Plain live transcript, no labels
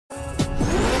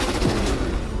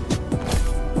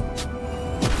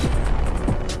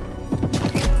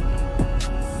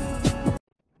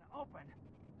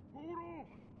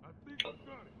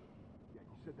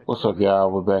What's up, y'all?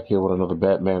 We're back here with another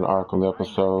Batman Arkham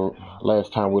episode.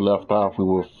 Last time we left off, we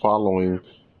were following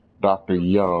Dr.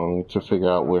 Young to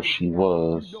figure out where she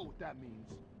was.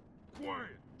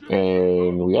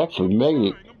 And we actually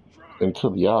made it into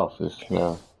the office.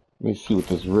 Now, let me see what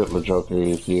this Riddler Joker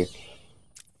is here.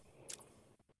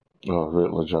 Oh,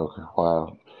 Riddler Joker.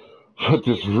 Wow. What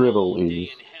this riddle is.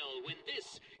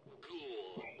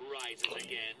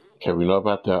 Okay, we know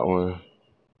about that one.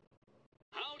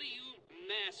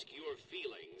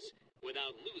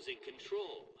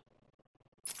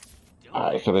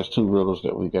 Alright, so there's two riddles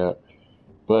that we got.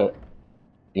 But,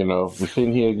 you know, we're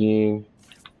sitting here again.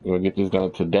 We're going to get this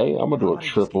done today. I'm going to do a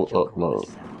triple upload.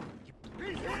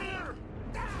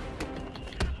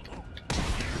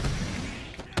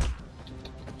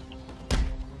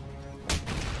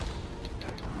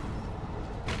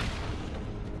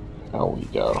 There we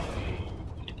go.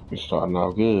 We're starting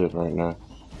out good right now.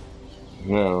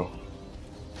 Now,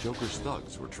 Joker's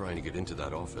thugs were trying to get into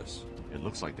that office. It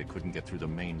looks like they couldn't get through the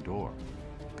main door.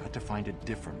 Got to find a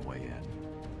different way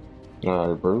in.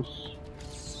 alright, Bruce.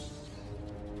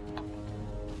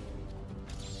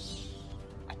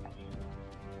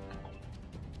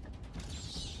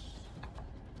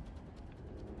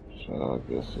 So I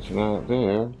guess it's not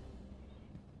there.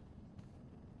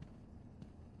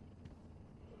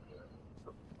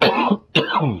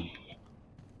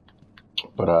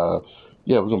 But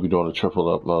yeah, we're gonna be doing a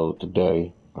triple upload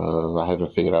today. I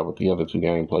haven't figured out what the other two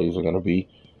gameplays are gonna be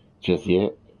just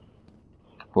yet.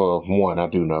 Well, one I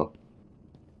do know,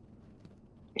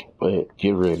 but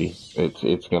get ready.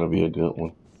 It's gonna be a good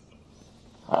one.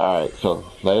 All right. So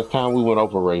last time we went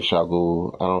over Ra's al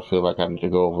Ghul. I don't feel like I need to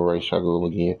go over Ra's al Ghul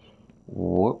again.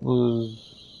 What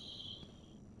was?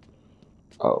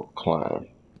 Oh, climb.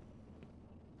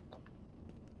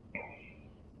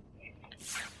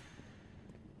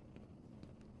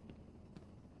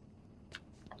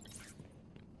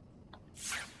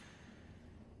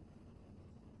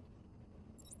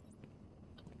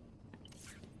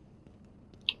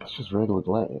 It's just regular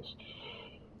glass.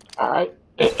 Alright.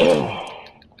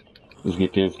 Let's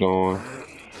get this going.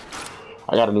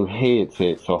 I got a new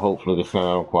headset, so hopefully the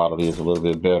sound quality is a little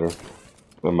bit better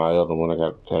than my other one. I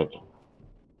got that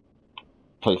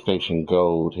PlayStation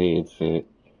Gold headset.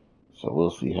 So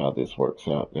we'll see how this works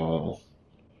out, guys.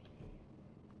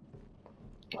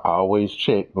 Always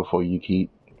check before you keep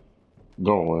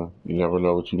going. You never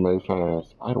know what you may find.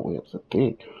 Spiderwebs are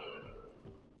thick.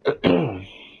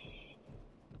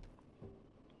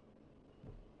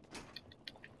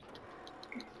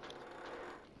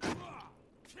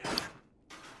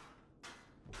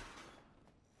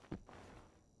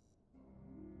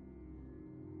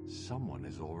 Someone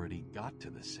has already got to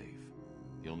the safe.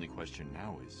 The only question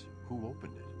now is, who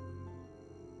opened it?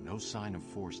 No sign of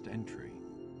forced entry.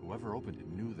 Whoever opened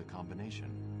it knew the combination.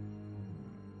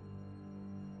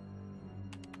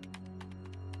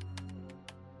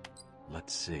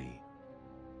 Let's see.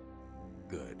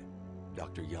 Good.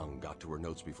 Dr. Young got to her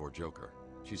notes before Joker.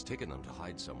 She's taken them to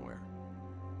hide somewhere.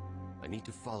 I need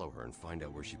to follow her and find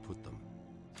out where she put them.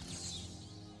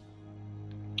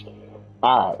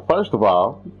 Alright, first of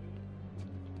all,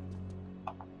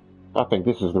 I think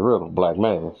this is the riddle, Black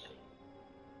Mass.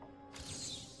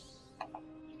 Is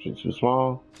it too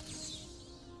small?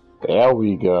 There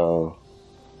we go.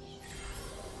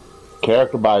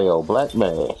 Character bio, Black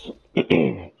Mass.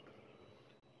 Here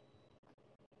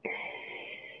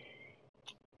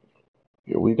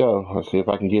we go. Let's see if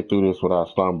I can get through this without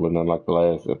stumbling, unlike the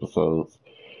last episodes.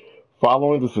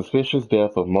 Following the suspicious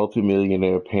death of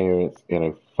multimillionaire parents in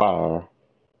a fire,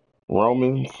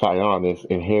 Roman Sionis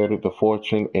inherited the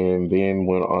fortune and then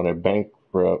went on to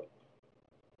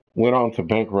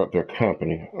bankrupt their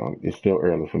company. It's still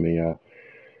early for me.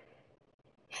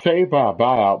 Saved by a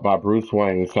buyout by Bruce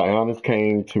Wayne, Sionis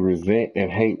came to resent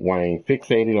and hate Wayne.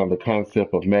 Fixated on the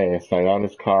concept of mass,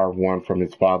 Sionis carved one from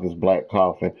his father's black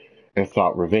coffin and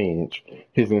sought revenge.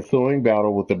 His ensuing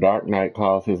battle with the Dark Knight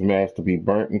caused his mask to be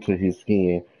burnt into his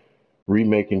skin,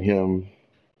 remaking him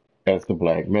as the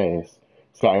Black Mass.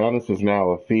 Sionis is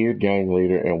now a feared gang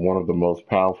leader and one of the most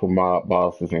powerful mob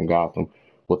bosses in Gotham,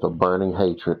 with a burning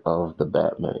hatred of the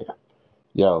Batman.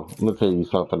 Yo, let me tell you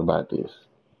something about this.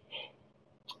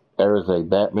 There is a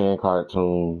Batman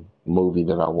cartoon movie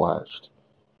that I watched.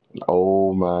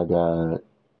 Oh my God.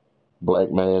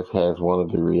 Black Mask has one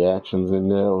of the reactions in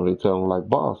there when they tell him, like,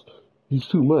 boss, he's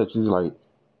too much. He's like,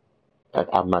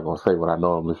 I'm not going to say what I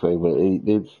normally say, but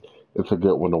it's a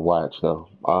good one to watch,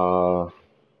 though.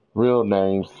 Real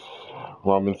names,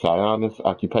 Roman Sionis,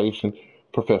 occupation,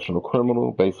 professional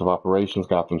criminal, base of operations,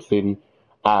 Gotham City,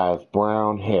 eyes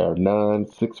brown, hair none,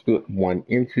 6 foot 1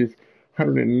 inches,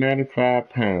 195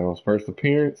 pounds. First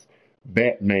appearance,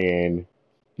 Batman,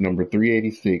 number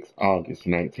 386, August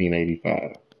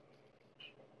 1985.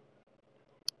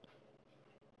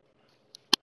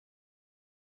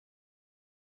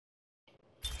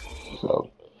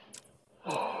 So,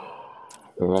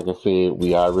 and like I said,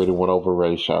 we already went over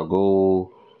Ra's al Ghul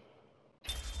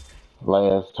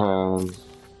last time.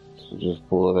 So just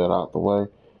pull that out the way.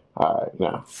 Alright,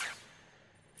 now.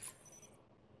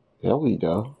 There we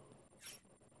go.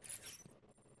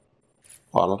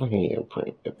 Follow the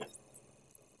handprint.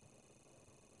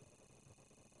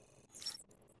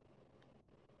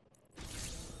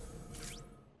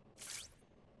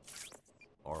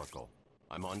 Oracle,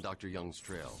 I'm on Dr. Young's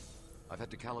trail. I've had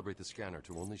to calibrate the scanner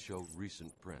to only show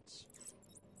recent prints.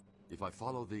 If I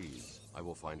follow these, I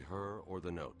will find her or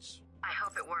the notes. I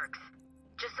hope it works.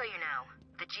 Just so you know,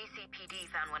 the GCPD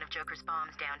found one of Joker's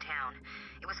bombs downtown.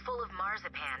 It was full of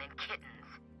marzipan and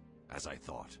kittens. As I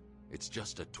thought, it's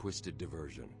just a twisted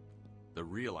diversion. The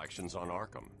real action's on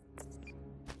Arkham.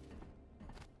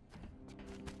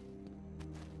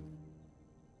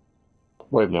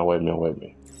 Wait a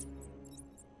minute.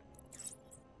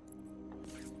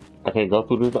 I can't go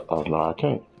through this? Oh, no, I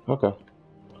can't. Okay.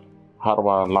 How do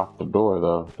I unlock the door,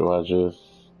 though? Do I just...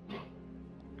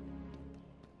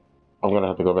 I'm gonna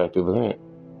have to go back through the vent.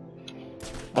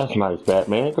 That's nice,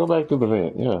 Batman. Go back through the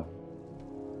vent, yeah.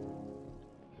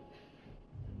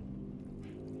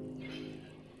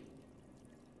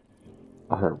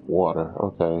 I heard water.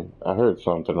 Okay. I heard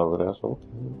something over there, so...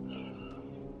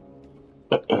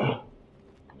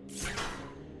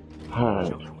 Hi.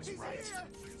 Joker was right.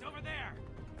 He's over there.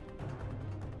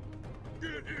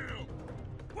 Get him!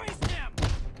 Waste him!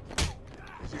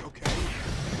 Is he okay?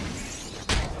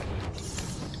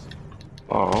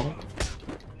 Oh.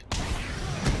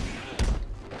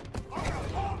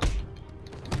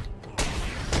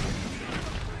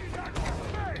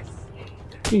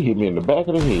 He hit me in the back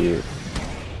of the head.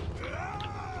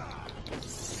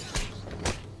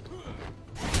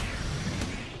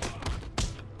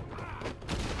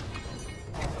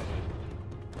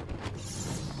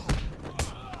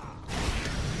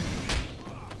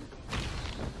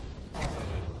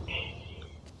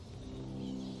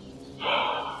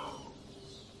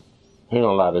 Ain't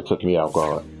gonna lie, that took me off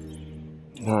guard.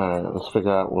 Alright, let's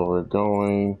figure out where we're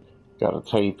going. Got a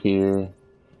tape here.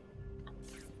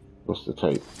 What's the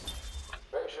tape?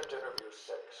 Patient interview 6.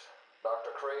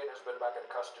 Dr. Crane has been back in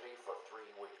custody for 3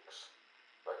 weeks.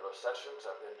 Regular sessions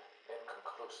have been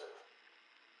inconclusive.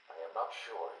 I am not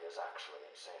sure he is actually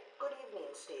insane. Good evening,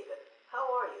 Stephen. How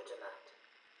are you tonight?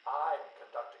 I'm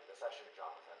conducting the session,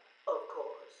 Jonathan. Of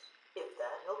course. If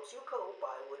that helps you cope,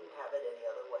 I wouldn't have it any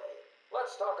other way.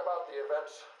 Let's talk about the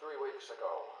events 3 weeks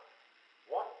ago.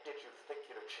 What did you think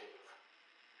you'd achieve?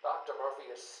 Dr. Murphy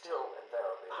is still in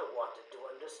therapy. I wanted to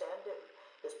understand him.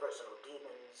 His personal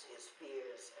demons, his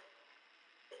fears.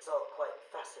 It's all quite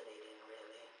fascinating,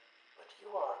 really. But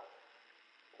you were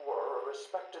a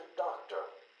respected doctor.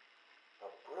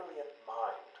 A brilliant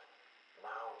mind.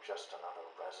 Now just another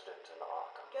resident in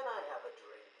Arkham. Can I have a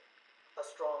drink? A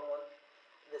strong one?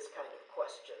 This kind of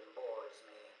question bores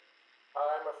me.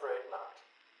 I'm afraid not.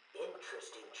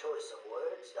 Interesting choice of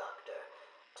words, Doctor.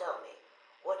 Tell me,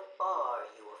 what are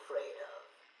you afraid of?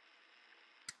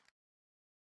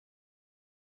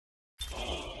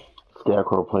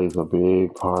 Scarecrow plays a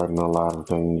big part in a lot of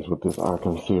things with this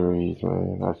Arkham series,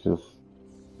 man. That's just...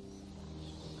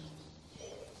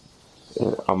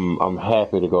 I'm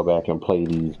happy to go back and play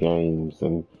these games,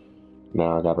 and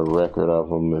now I got a record of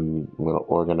them, and I'm going to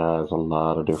organize a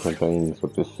lot of different things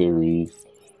with this series.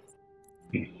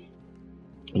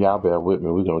 Y'all bear with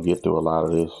me. We're going to get through a lot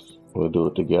of this. We'll do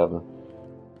it together.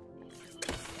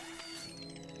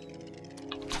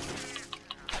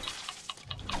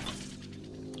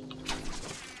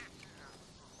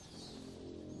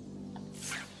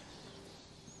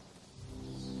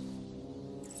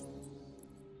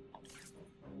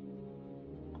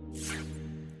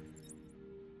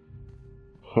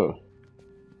 Huh.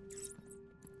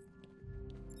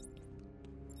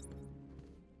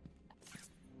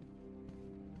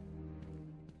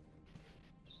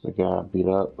 The guy beat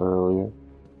up earlier.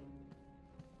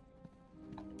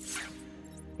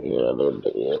 Yeah, they're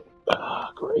dead.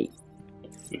 Ah, great.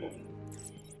 I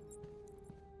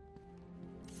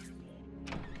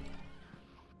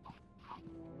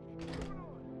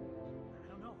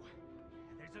don't know.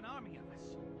 There's an army of us.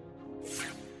 It's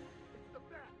the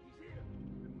Bat. He's here.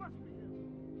 It must be him.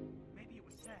 Maybe it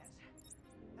was Saz.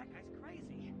 That guy's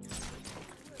crazy.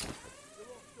 They're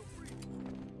all still breathing.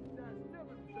 Saz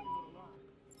never said he was alive.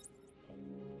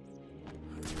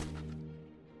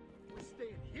 We're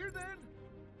staying here then?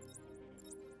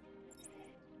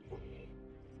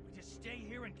 stay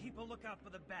here and keep a lookout for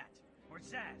the bat. Or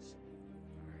Zaz.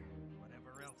 Or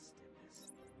whatever else did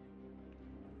this.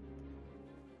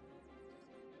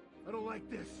 I don't like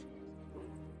this.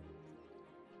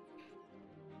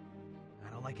 I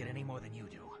don't like it any more than you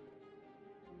do.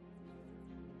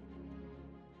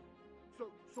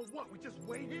 So what? We just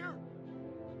wait here?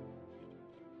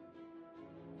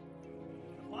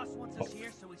 The boss wants us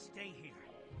here, so we stay here.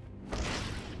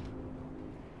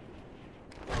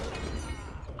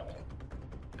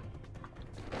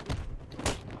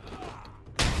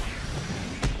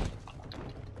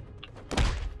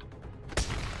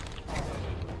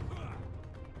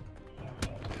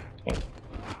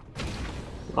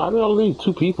 Why did I leave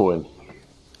 2 people in?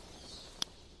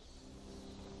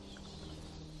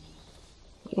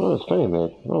 I don't understand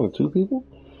that. Only 2 people?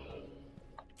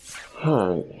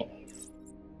 Alright.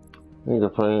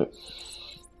 Fingerprints.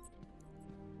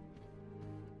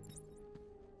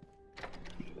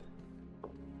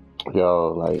 Yo,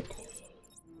 like,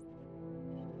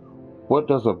 what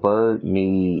does a bird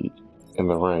need in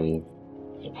the rain?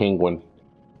 Penguin.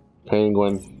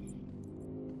 Penguin.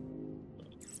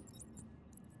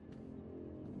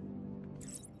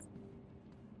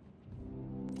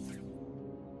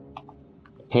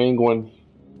 Penguin.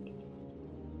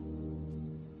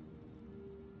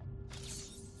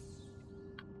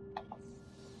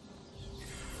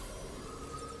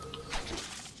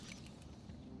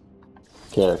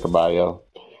 Character bio.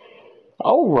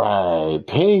 Alright,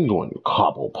 Penguin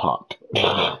Cobblepot.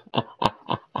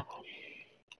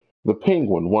 The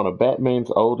Penguin, one of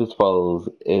Batman's oldest foes,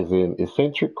 is an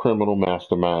eccentric criminal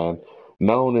mastermind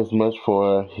known as much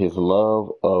for his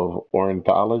love of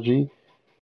ornithology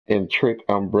and trick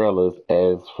umbrellas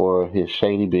as for his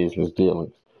shady business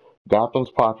dealings.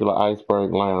 Gotham's popular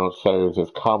Iceberg Lounge serves as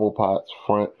Cobblepot's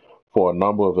front for a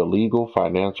number of illegal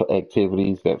financial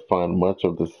activities that fund much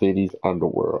of the city's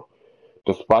underworld.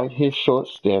 Despite his short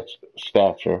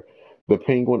stature, the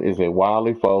Penguin is a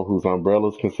wily foe whose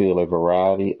umbrellas conceal a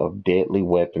variety of deadly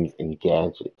weapons and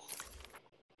gadgets.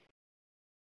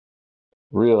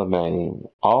 Real name,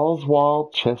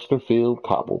 Oswald Chesterfield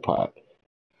Cobblepot.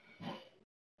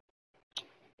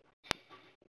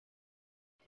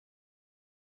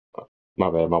 My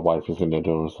bad, my wife is in there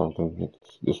doing something. It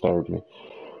disturbed me.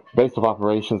 Base of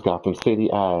operations, Gotham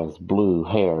City. Eyes, blue,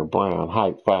 hair, brown,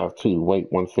 height 5'2", weight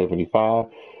 175.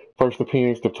 First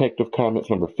appearance, Detective Comics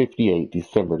number 58,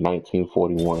 December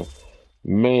 1941.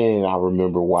 Man, I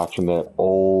remember watching that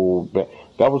old...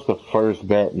 That was the first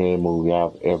Batman movie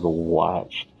I've ever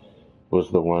watched.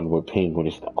 Was the one with Penguin.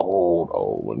 It's the old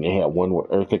one. They had one with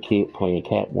Eartha Kitt playing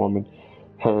Catwoman.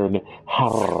 Her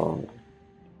and...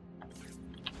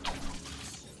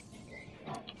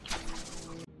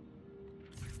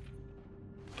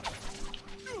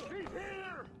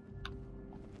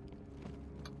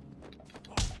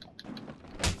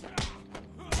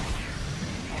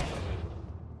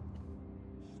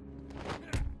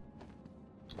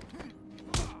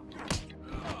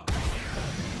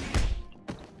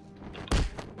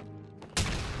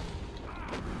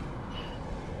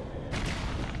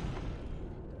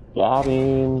 Got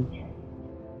him.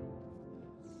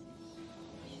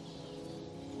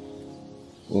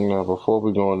 Now, before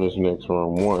we go in this next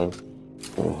room, what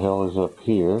the hell is up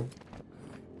here?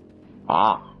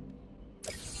 Ah.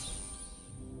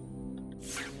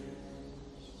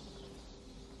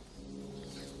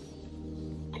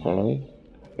 Okay.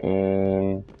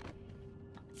 And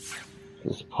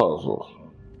this puzzle.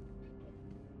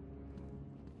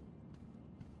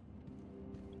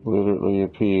 Literally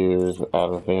appears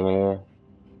out of thin air.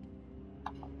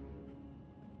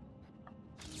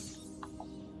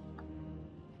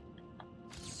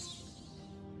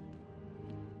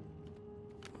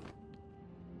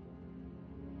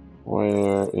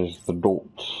 Where is the dot?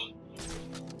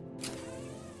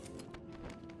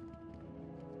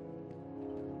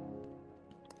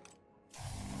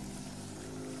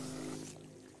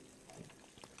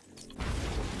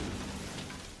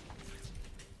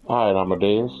 Alright,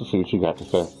 Amadeus, let's see what you got to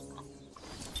say.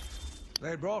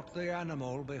 They brought the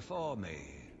animal before me,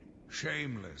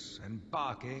 shameless and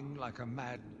barking like a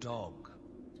mad dog.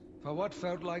 For what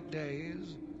felt like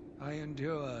days, I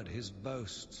endured his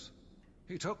boasts.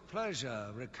 He took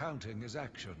pleasure recounting his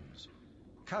actions,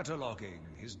 cataloguing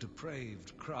his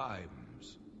depraved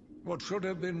crimes. What should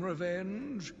have been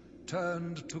revenge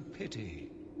turned to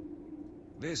pity.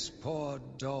 This poor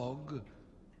dog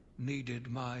needed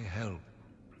my help.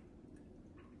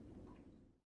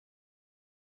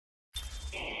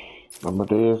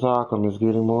 Amadeus Arkham is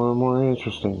getting more and more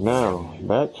interesting. Now,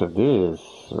 back to this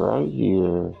right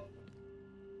here.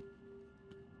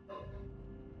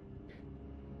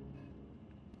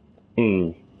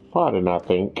 Why didn't I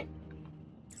think?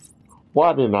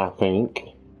 Why didn't I think?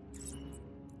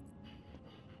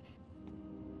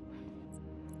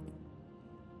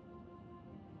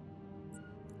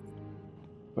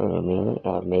 Wait a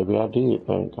minute. Maybe I did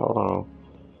think. Hold on.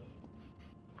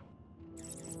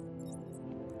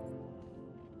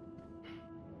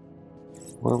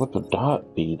 Where would the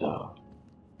dot be, though?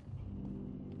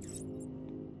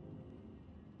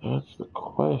 That's the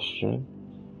question.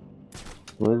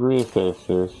 Let me reassess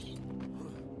this.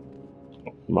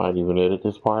 Might even edit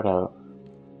this part out.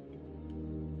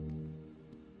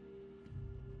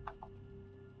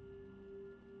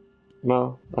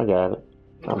 No, I got it.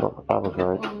 I was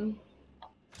right. I'm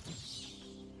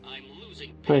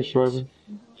losing Thanks, patience. baby.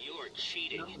 You're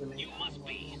cheating. You must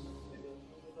be.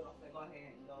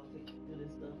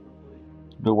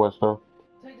 Do what stuff?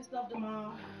 Take the stuff to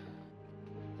mom.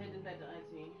 Take it back to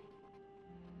auntie.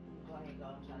 Go ahead and go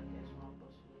and try to catch mom before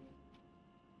she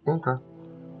leaves. Okay.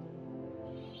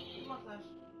 Keep my flash.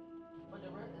 But the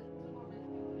rest is two more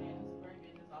biscuits and this gravy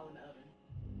is just all in the oven.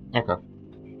 Okay.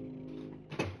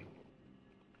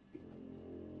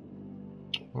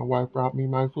 My wife brought me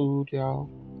my food, y'all.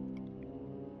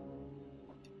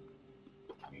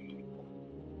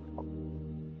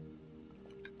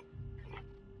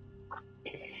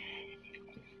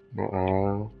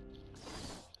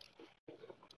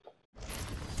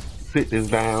 Sit this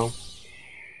down.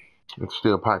 It's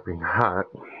still piping hot.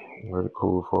 Let it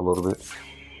cool for a little bit.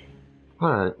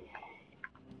 Alright.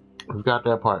 We've got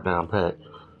that part down pat.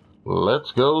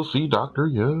 Let's go see Dr.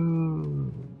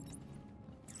 Young.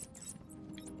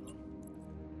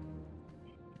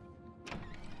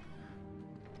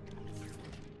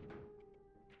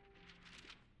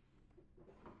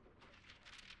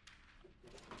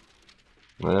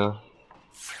 Well,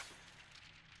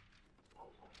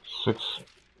 6.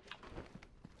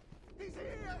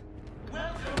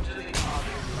 Welcome to the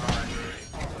ARKHAM Library.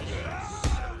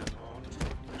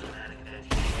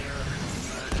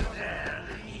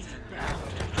 He's about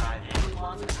to drive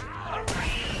everyone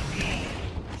crazy.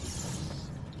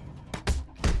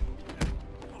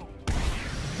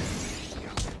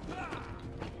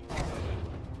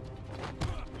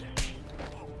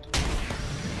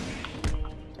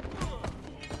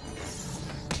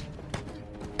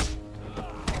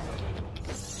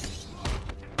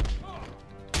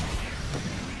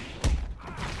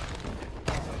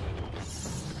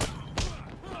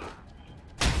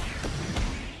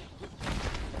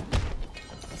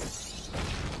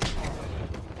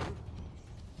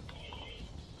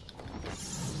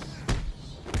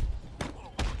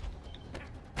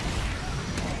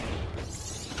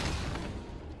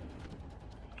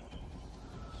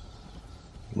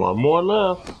 One more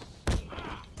left.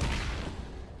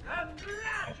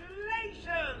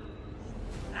 Congratulations!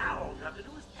 Now all you have to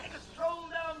do is take a stroll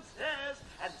downstairs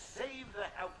and save the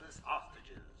helpless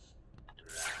hostages.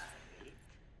 Right?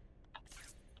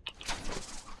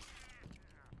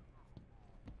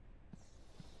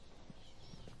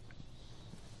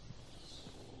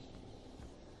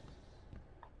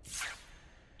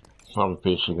 Something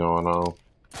fishy going on.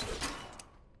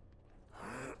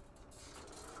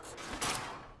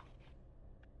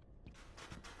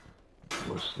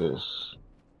 What's this?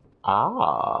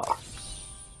 Ah.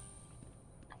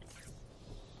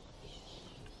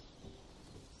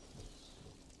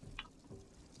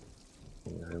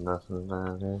 There's nothing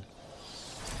down here.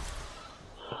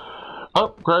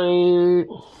 Upgrade.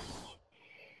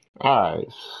 Alright,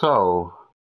 so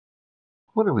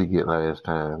what did we get last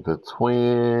time? The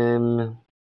twin.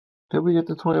 Did we get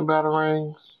the twin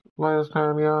batarangs last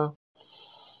time, y'all?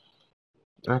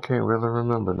 I can't really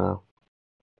remember now.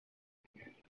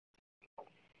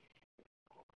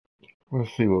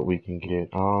 Let's see what we can get.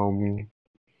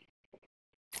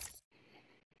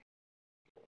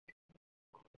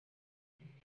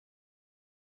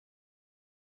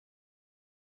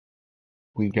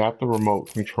 We got the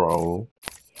remote control.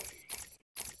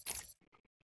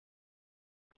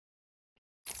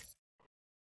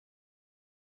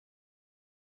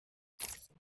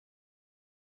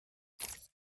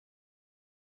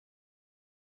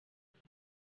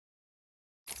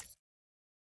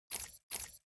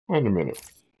 Wait a minute.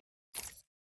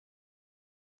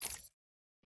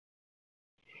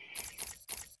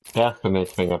 That's the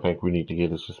next thing I think we need to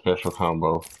get is a special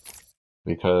combo.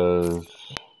 Because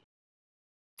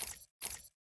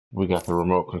we got the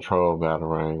remote control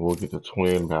batarang. We'll get the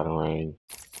twin batarang.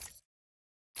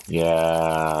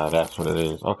 Yeah, that's what it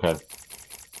is. Okay.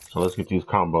 So let's get these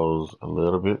combos a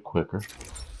little bit quicker.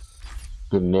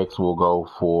 Then next we'll go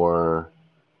for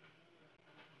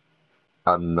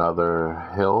another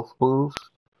health boost.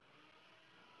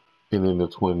 And then the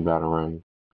twin batarang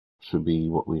should be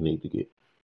what we need to get.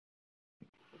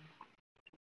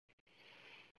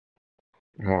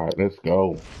 Alright, let's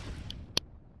go.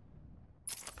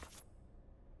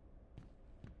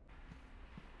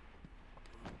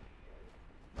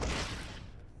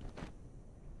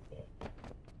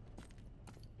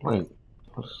 Wait,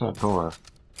 what's that door?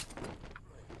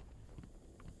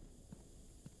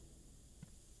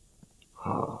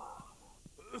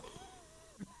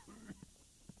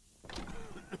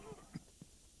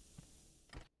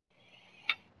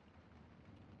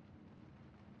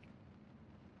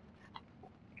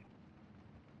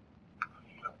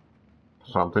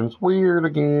 Something's weird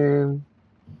again.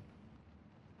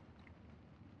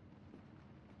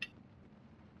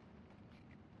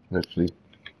 Let's see.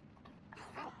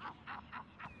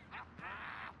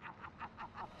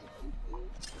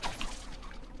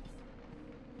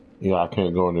 Yeah, I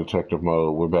can't go in detective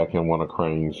mode. We're back in one of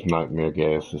Crane's nightmare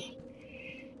gases.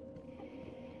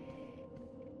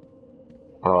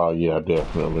 Oh, yeah,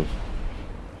 definitely.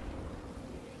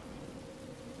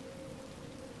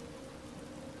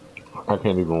 I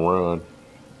can't even run.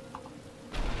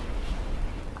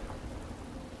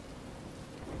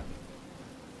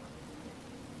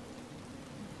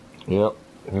 Yep,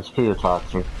 it's fear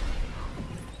toxin.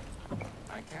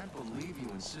 I can't believe you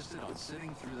insisted on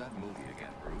sitting through that movie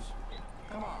again, Bruce.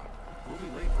 Come on, we'll be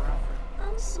late for Alfred.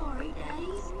 I'm sorry, Daddy.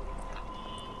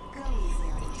 Go easy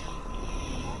on him, Tom.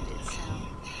 He loved it so.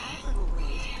 Alfred will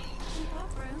wait. Keep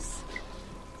up, Bruce.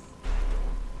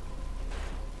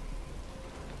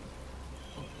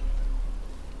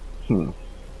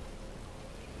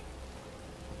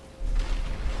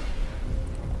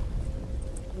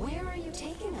 Where are you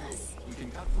taking us? We can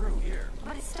cut through here.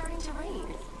 But it's starting to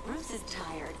rain. Bruce is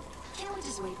tired. Can't we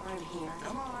just wait for him here?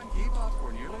 Come on, keep up.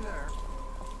 We're nearly there.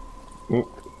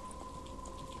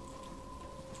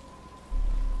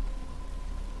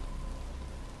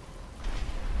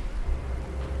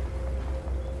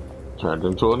 Turned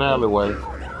into an alleyway.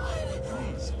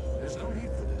 Please, there's no need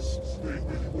for this. I'll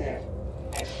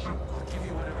give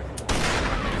you whatever you want.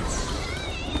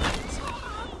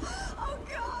 Tom! Oh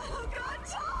God,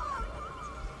 Tom!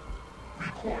 Be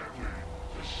quiet, lady.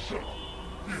 Just shut up.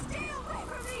 Stay away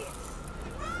from me!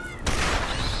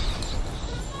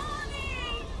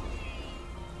 Mommy!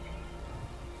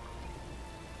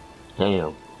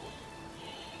 Damn.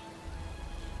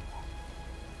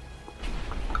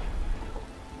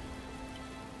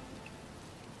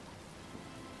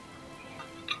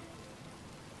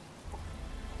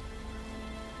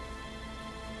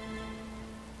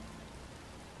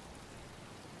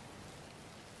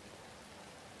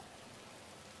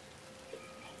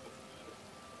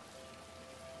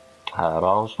 How it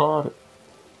all started.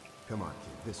 Come on,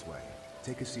 kid, this way.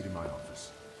 Take a seat in my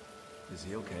office. Is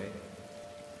he okay?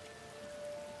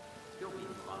 He'll be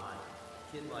fine.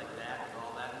 A kid like that and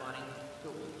all that money,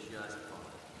 he'll be just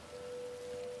fine.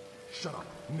 Shut up,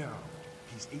 now.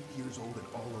 He's 8 years old and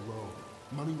all alone.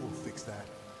 Money will fix that.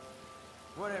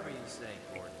 Whatever you say,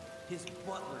 Gordon. His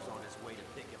butler's on his way to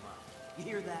pick him up. You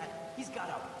hear that? He's got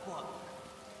a butler.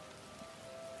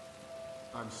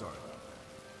 I'm sorry about that.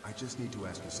 I just need to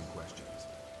ask you some questions.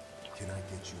 Can I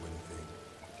get you anything?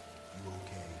 You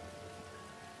okay?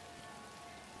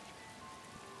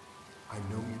 I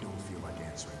know you don't feel like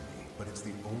answering me, but it's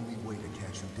the only way to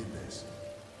catch who did this.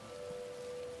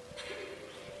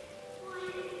 What are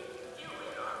you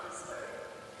doing, officer?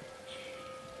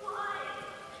 Why?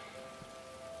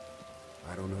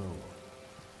 I don't know.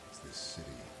 It's this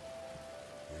city.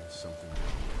 There's something wrong.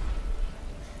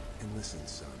 And listen,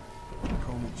 son.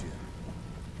 Call me Jim.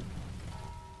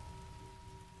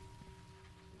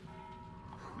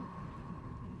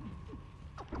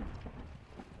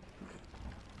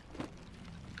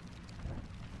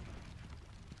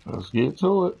 Let's get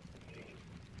to it.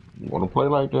 You want to play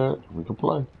like that? We can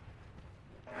play.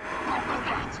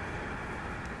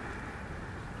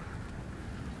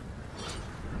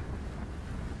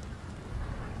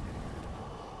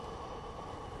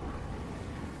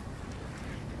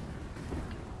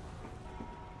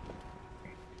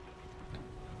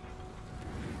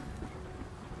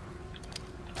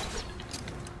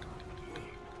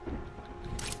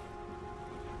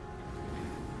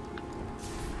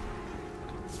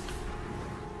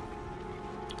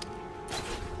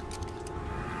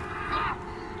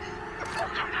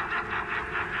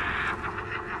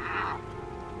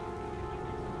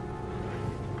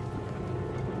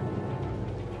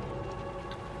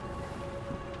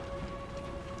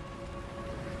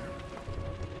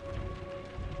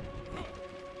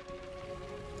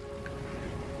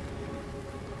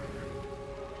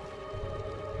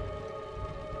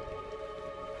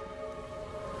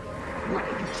 What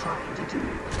are you trying to do?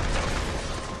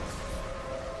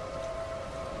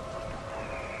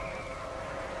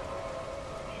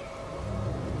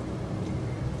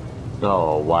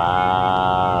 Oh,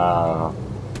 wow.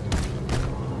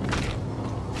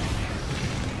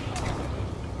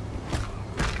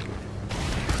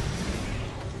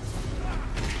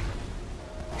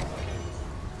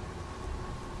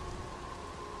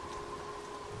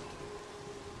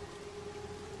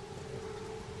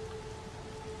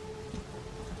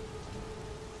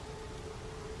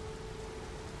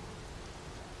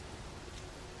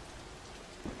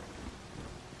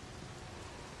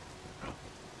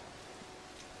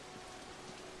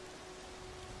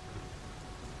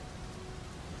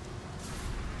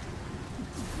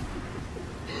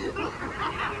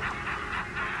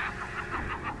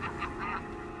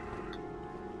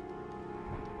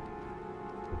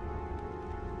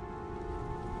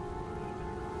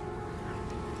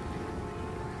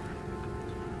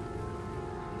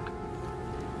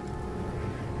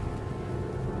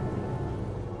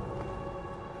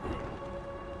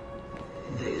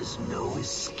 There's no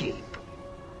escape.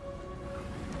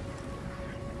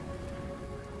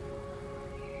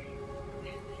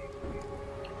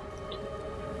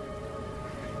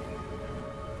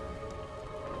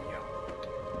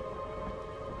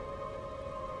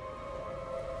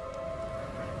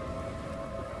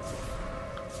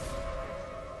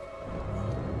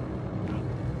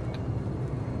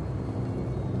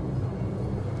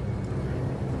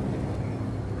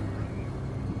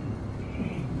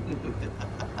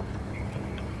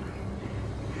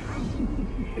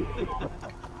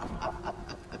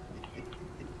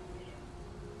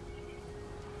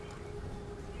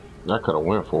 I could have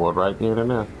went for it right then and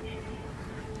there.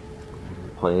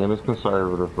 Playing as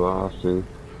conservative, I see.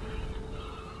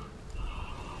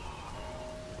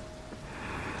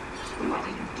 What are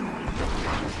you doing?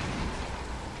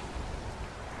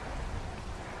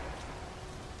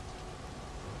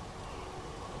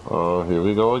 Oh, here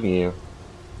we go again.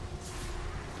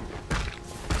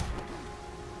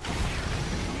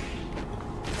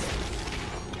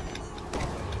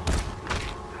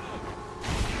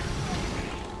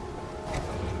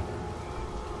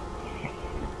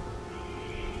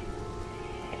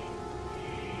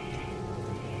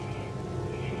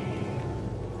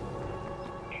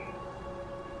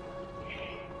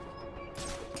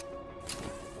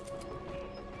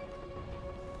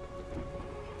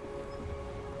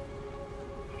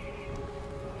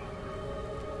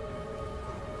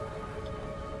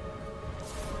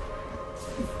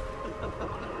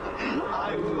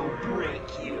 I will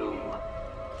break you.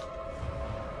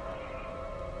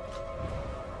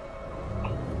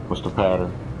 What's the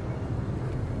pattern?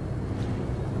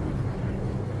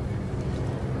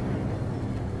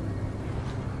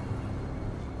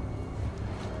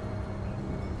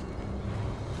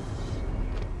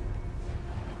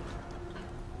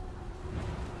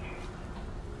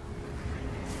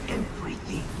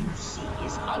 Everything you see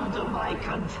is under my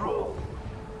control.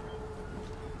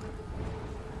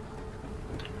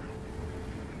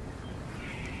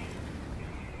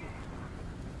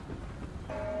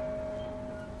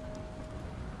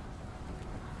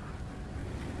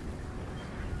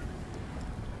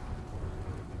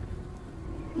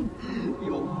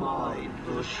 Your mind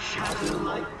will shatter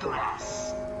like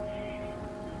glass.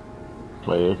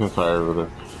 Play it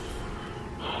conservative.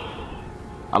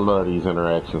 I love these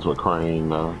interactions with Crane,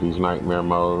 though. These nightmare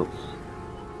modes.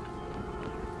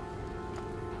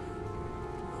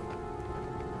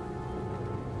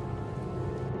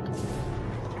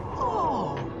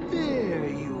 Oh, there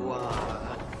you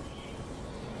are.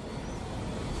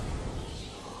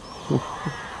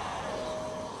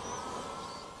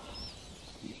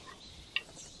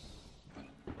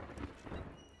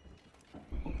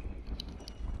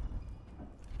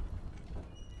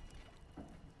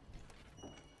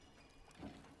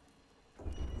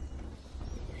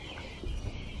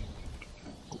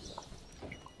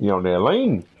 You on that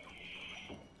lane?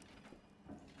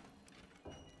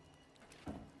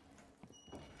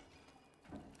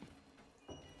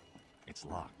 It's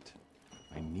locked.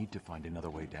 I need to find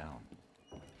another way down.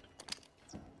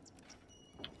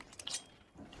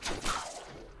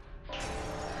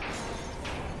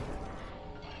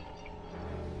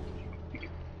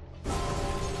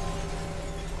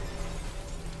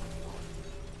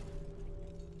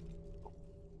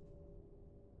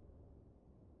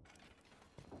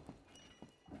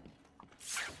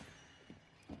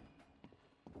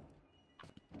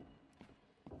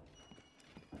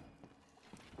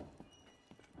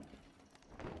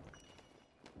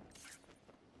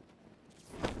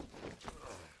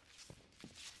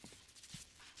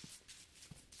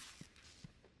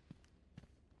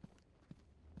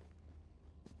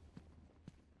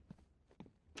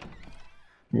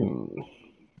 Hmm.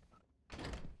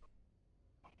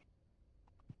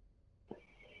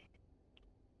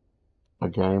 A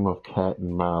game of cat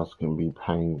and mouse can be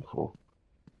painful.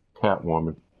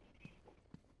 Catwoman.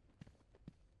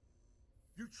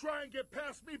 You try and get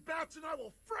past me, Bats, and I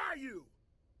will fry you!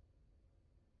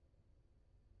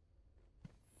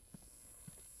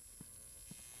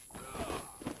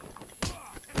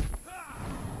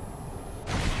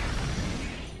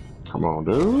 Come on,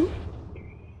 dude. Oh,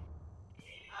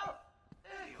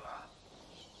 there you are.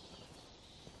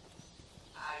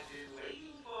 I've been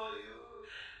waiting for you,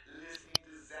 listening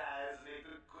to Zaz make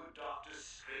the good doctor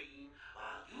scream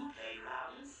while you played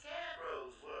around in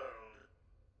Scarecrow's world.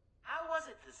 How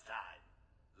was it this time?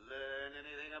 Learn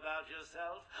anything about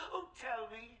yourself? Oh,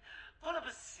 tell me. Pull up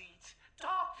a seat.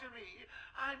 Talk to me.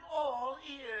 I'm all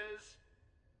ears.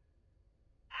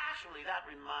 Actually, that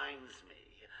reminds me.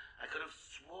 I could have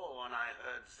sworn I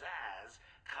heard Zaz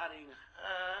cutting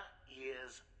her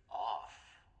ears off.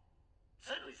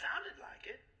 Certainly sounded like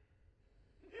it.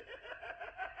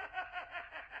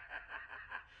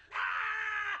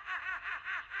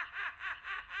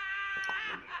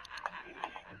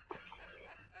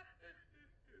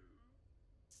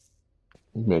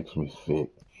 It makes me sick.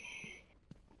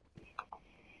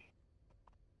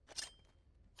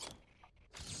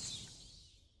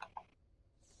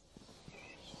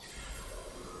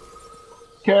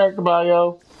 Character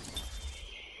bio.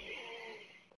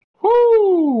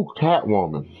 Woo!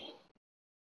 Catwoman.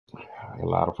 A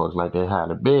lot of folks like that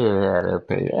Halle Berry, Halle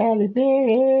Berry, Halle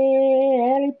Berry,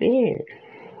 Halle Berry.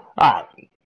 Alright.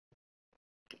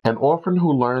 An orphan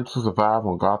who learned to survive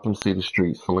on Gotham City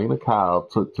streets, Selena Kyle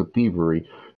took to thievery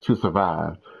to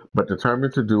survive, but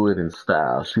determined to do it in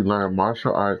style. She learned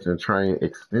martial arts and trained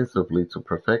extensively to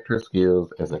perfect her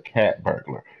skills as a cat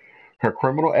burglar. Her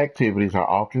criminal activities are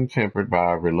often tempered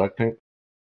by reluctant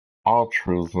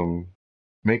altruism,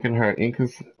 making her an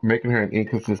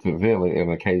inconsistent villain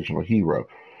and occasional hero.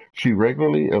 She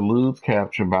regularly eludes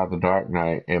capture by the Dark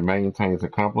Knight and maintains a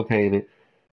complicated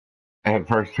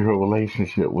adversarial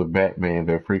relationship with Batman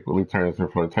that frequently turns her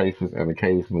flirtatious and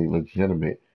occasionally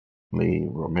legitimately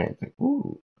romantic.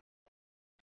 Ooh.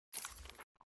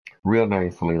 Real name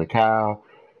Selena Kyle,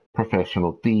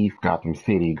 professional thief, Gotham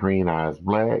City, Green Eyes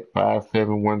Black,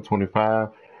 57125.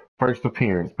 First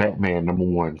appearance, Batman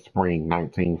 #1, Spring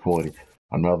 1940.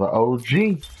 Another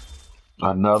OG.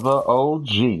 Another OG.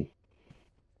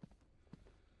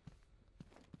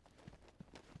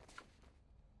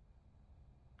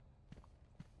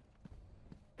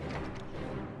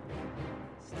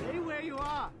 Stay where you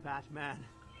are, Batman.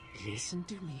 Listen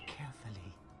to me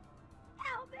carefully.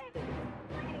 Help me!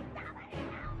 Please, somebody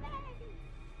help me!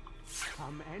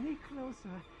 Come any closer,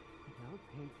 and I'll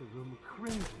paint the room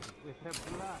crimson with her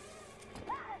blood.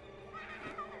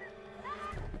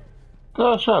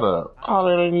 Girl, shut up. All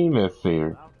that ain't even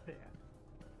necessary. Out there.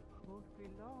 Won't be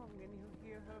long and you'll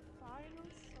hear her final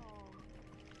song.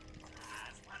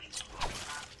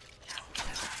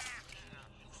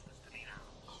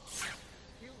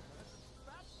 Kill her,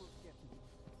 that will get me.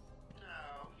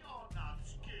 No, you're not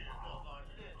scared of a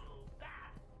little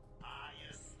bat, are you,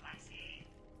 Spicy?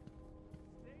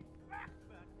 Stay back,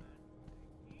 Batman.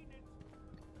 I mean it.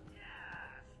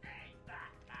 Yeah, stay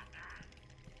back, Batman.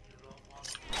 You don't want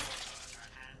to burn her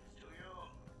hands, do you?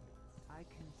 I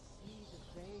can see the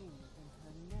veins in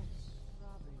her neck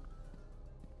throbbing.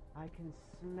 I can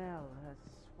smell her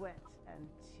sweat and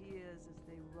tears as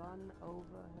they run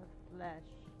over her flesh.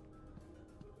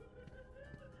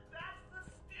 That's the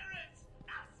spirit!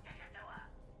 Now stick it to her!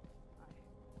 I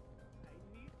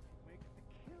need to make the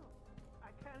kill.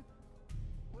 I can't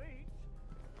wait.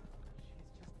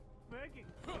 She's just begging.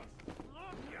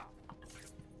 Look ya!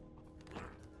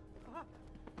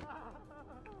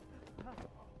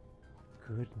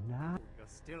 Good night. You're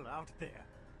still out there.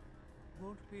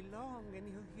 Won't be long and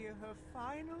you'll hear her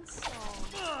final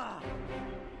song.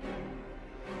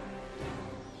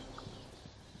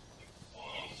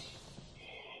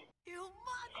 You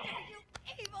monster! You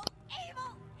evil,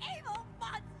 evil, evil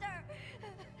monster!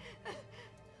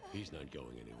 He's not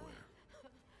going anywhere.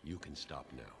 You can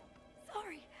stop now.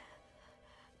 Sorry.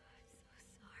 I'm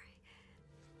so sorry.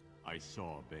 I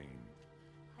saw Bane.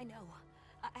 I know.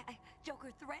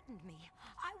 Joker threatened me.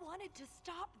 I wanted to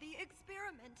stop the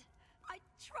experiment. I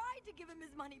tried to give him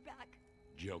his money back.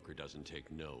 Joker doesn't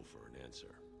take no for an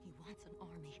answer. He wants an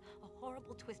army, a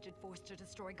horrible twisted force to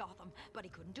destroy Gotham, but he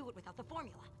couldn't do it without the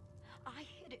formula. I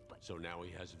hid it, but... So now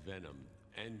he has Venom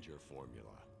and your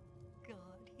formula.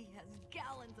 God, he has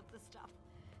gallons of the stuff.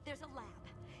 There's a lab,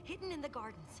 hidden in the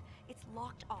gardens. It's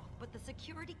locked off, but the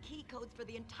security key codes for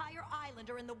the entire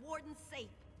island are in the warden's safe.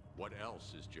 What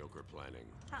else is Joker planning?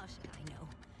 How should I know?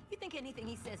 You think anything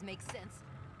he says makes sense?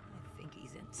 I think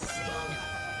he's insane.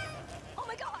 Oh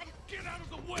my god! Get out of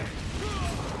the way!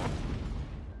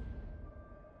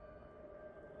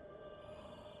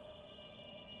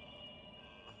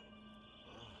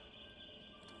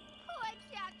 Poor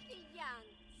Dr. Young.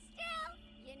 Still,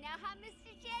 you know how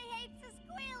Mr. J hates a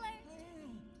squealer.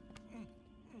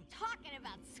 Talking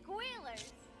about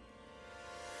squealers.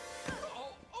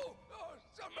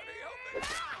 Somebody help me!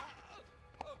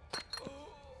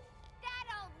 That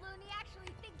old loony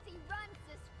actually thinks he runs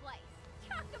this place.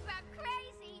 Talk about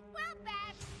crazy. Well,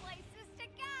 bad places to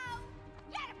go.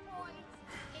 Get it, boys.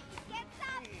 If he gets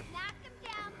up, knock him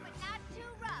down, but not too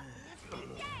rough. Mr.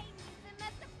 J needs him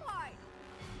at the party.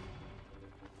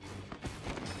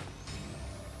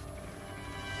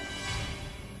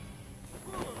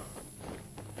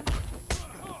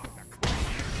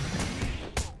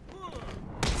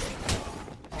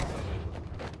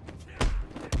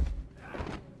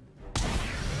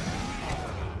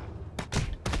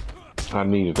 I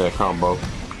needed that combo.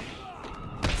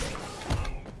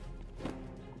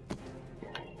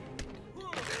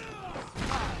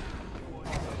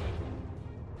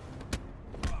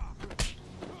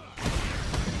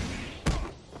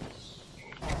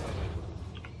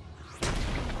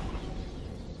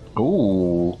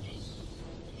 Ooh.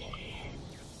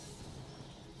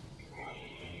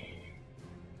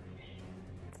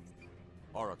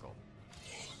 Oracle,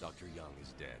 Dr. Young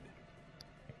is dead.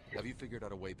 Have you figured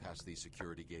out a way past these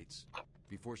security gates?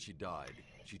 Before she died,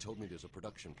 she told me there's a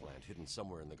production plant hidden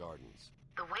somewhere in the gardens.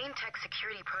 The Wayne Tech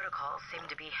security protocols seem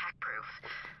to be hack-proof.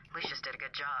 Lucius did a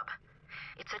good job.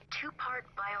 It's a two-part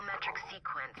biometric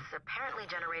sequence apparently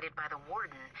generated by the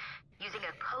Warden using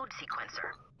a code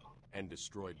sequencer. And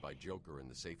destroyed by Joker in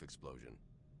the safe explosion.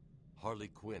 Harley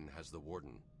Quinn has the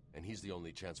Warden, and he's the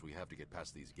only chance we have to get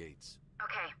past these gates.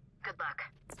 Okay, good luck.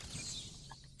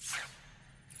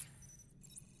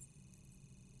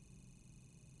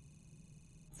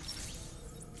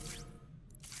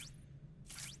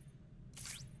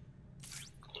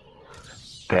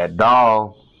 That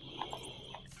doll.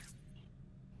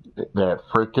 That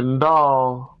freaking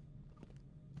doll.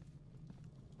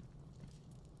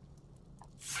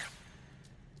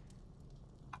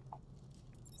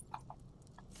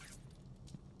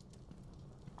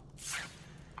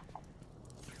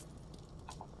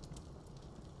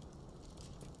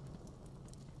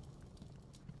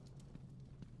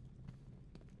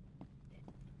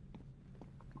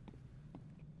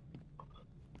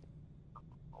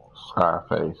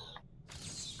 Scarface.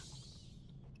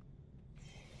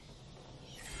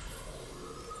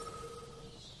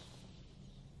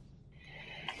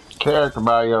 Character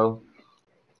bio.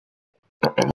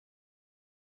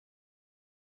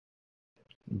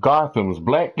 Gotham's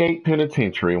Blackgate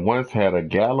Penitentiary once had a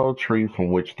gallows tree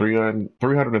from which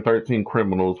 313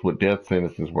 criminals with death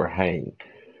sentences were hanged.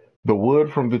 The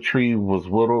wood from the tree was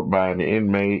whittled by an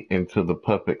inmate into the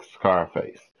puppet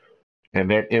Scarface, and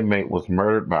that inmate was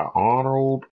murdered by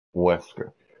Arnold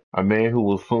Wesker, a man who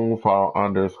will soon fall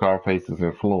under Scarface's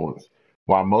influence.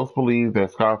 While most believe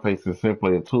that Scarface is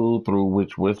simply a tool through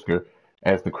which Wesker,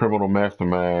 as the criminal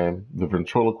mastermind, the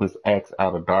ventriloquist, acts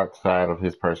out a dark side of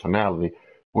his personality,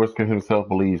 Wesker himself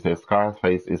believes that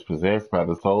Scarface is possessed by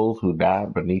the souls who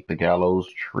died beneath the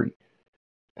gallows tree,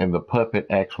 and the puppet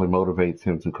actually motivates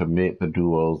him to commit the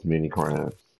duo's many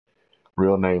crimes.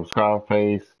 Real name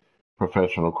Scarface,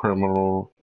 professional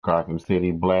criminal, Gotham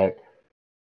City, black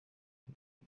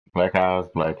eyes,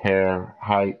 black hair,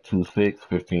 height 2'6",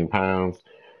 15 pounds.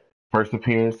 First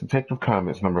appearance, Detective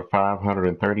Comics number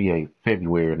 538,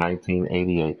 February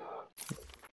 1988.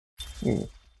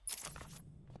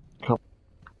 Come.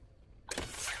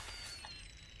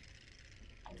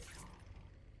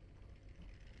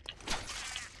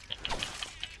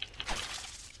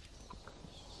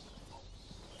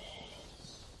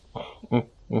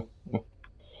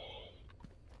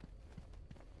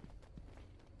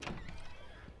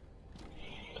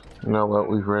 You know what?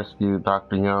 We've rescued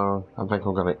Dr. Young. I think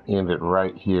I'm going to end it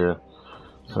right here.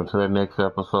 So until that next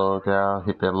episode, y'all,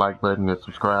 hit that like button, that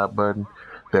subscribe button,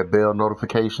 that bell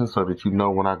notification so that you know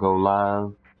when I go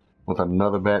live with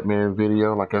another Batman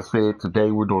video. Like I said, today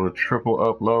we're doing a triple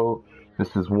upload.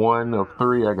 This is 1 of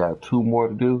 3. I got 2 more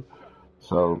to do.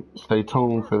 So stay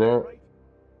tuned for that.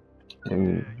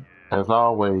 And as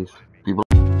always,